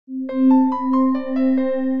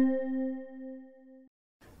In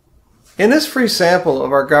this free sample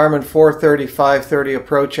of our Garmin 430/530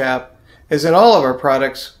 approach app, as in all of our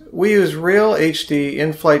products, we use real HD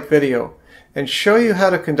in-flight video and show you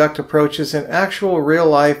how to conduct approaches in actual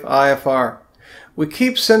real-life IFR. We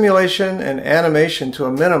keep simulation and animation to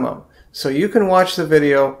a minimum so you can watch the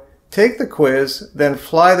video, take the quiz, then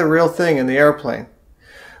fly the real thing in the airplane.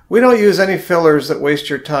 We don't use any fillers that waste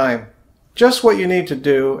your time, just what you need to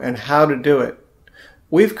do and how to do it.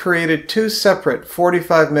 We've created 2 separate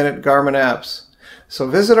 45-minute Garmin apps, so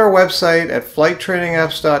visit our website at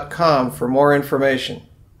flighttrainingapps.com for more information.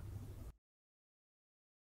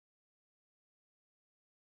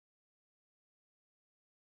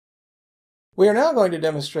 We are now going to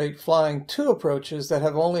demonstrate flying 2 approaches that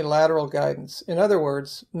have only lateral guidance, in other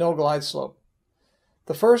words, no glide slope.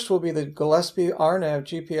 The first will be the Gillespie RNAV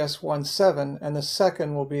GPS 17 and the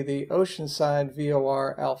second will be the Oceanside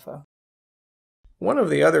VOR Alpha. One of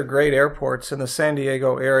the other great airports in the San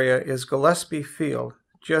Diego area is Gillespie Field,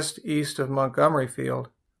 just east of Montgomery Field.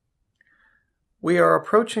 We are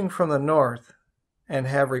approaching from the north and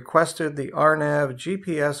have requested the RNAV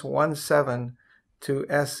GPS 17 to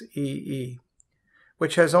SEE,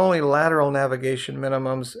 which has only lateral navigation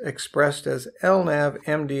minimums expressed as LNAV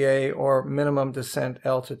MDA or minimum descent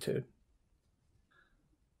altitude.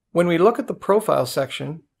 When we look at the profile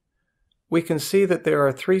section, we can see that there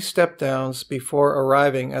are 3 step downs before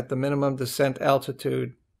arriving at the minimum descent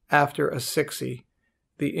altitude after a 60,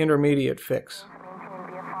 the intermediate fix.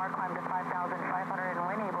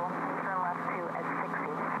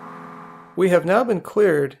 We have now been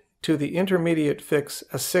cleared to the intermediate fix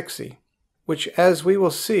a 60, which as we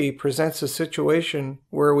will see presents a situation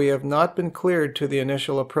where we have not been cleared to the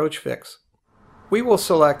initial approach fix. We will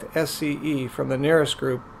select SCE from the nearest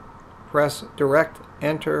group, press Direct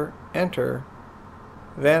Enter, Enter,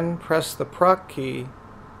 then press the proc key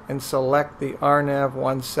and select the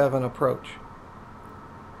RNAV 17 approach.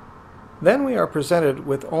 Then we are presented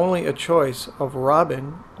with only a choice of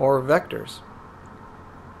Robin or vectors.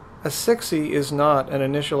 A 60 is not an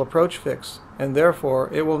initial approach fix, and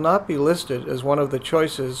therefore it will not be listed as one of the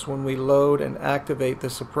choices when we load and activate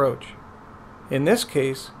this approach. In this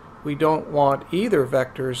case, we don't want either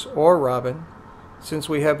vectors or Robin, since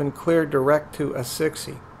we have been cleared direct to a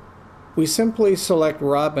 60. We simply select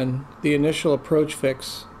Robin, the initial approach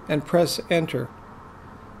fix, and press Enter.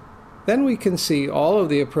 Then we can see all of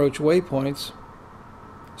the approach waypoints,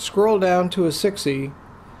 scroll down to a 60,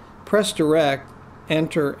 press Direct,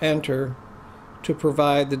 Enter, Enter to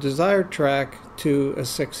provide the desired track to a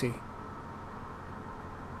 60.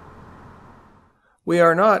 We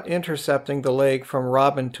are not intercepting the leg from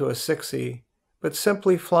Robin to a 60, but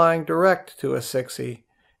simply flying direct to a 60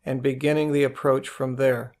 and beginning the approach from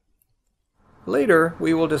there. Later,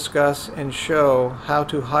 we will discuss and show how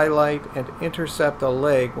to highlight and intercept a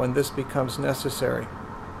leg when this becomes necessary.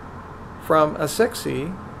 From a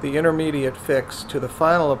 60, the intermediate fix, to the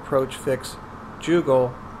final approach fix,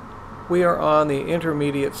 Jugal, we are on the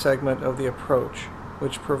intermediate segment of the approach,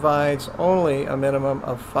 which provides only a minimum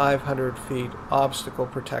of 500 feet obstacle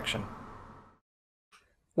protection.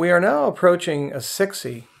 We are now approaching a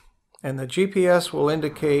 60, and the GPS will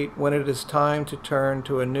indicate when it is time to turn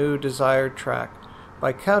to a new desired track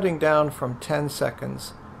by counting down from 10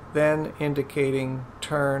 seconds, then indicating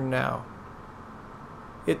Turn Now.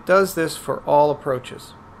 It does this for all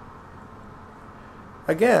approaches.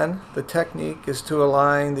 Again, the technique is to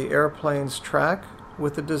align the airplane's track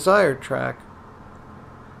with the desired track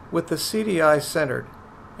with the CDI centered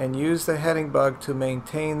and use the heading bug to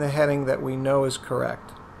maintain the heading that we know is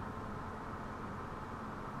correct.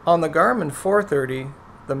 On the Garmin 430,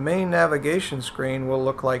 the main navigation screen will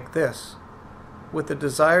look like this, with the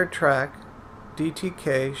desired track,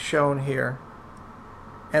 DTK, shown here,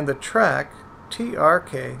 and the track,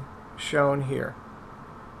 TRK, shown here.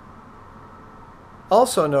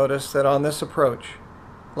 Also notice that on this approach,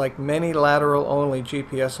 like many lateral-only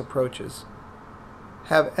GPS approaches,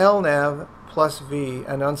 have LNAV plus V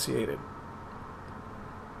enunciated.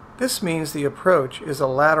 This means the approach is a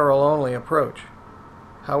lateral-only approach.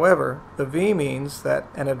 However, the V means that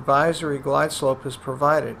an advisory glide slope is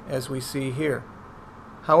provided, as we see here.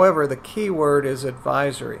 However, the key word is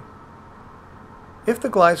advisory. If the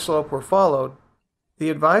glide slope were followed, the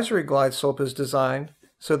advisory glide slope is designed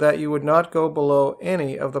so that you would not go below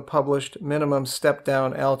any of the published minimum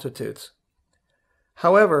step-down altitudes.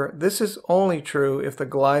 However, this is only true if the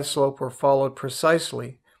glide slope were followed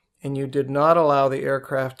precisely and you did not allow the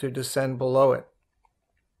aircraft to descend below it.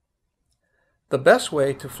 The best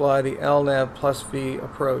way to fly the LNAV plus V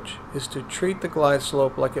approach is to treat the glide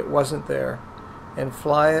slope like it wasn't there and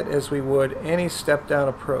fly it as we would any step-down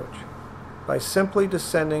approach, by simply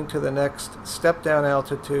descending to the next step-down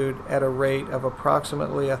altitude at a rate of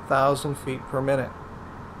approximately 1,000 feet per minute.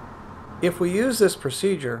 If we use this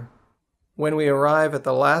procedure, when we arrive at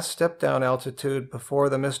the last step-down altitude before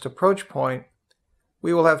the missed approach point,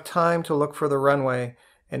 we will have time to look for the runway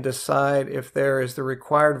and decide if there is the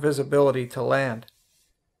required visibility to land.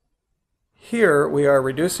 Here we are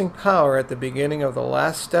reducing power at the beginning of the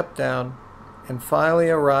last step-down and finally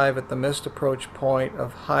arrive at the missed approach point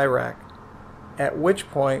of high rack, at which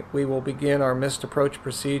point we will begin our missed approach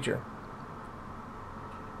procedure.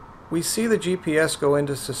 We see the GPS go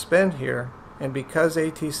into suspend here, and because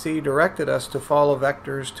ATC directed us to follow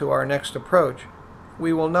vectors to our next approach,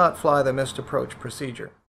 we will not fly the missed approach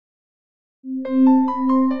procedure.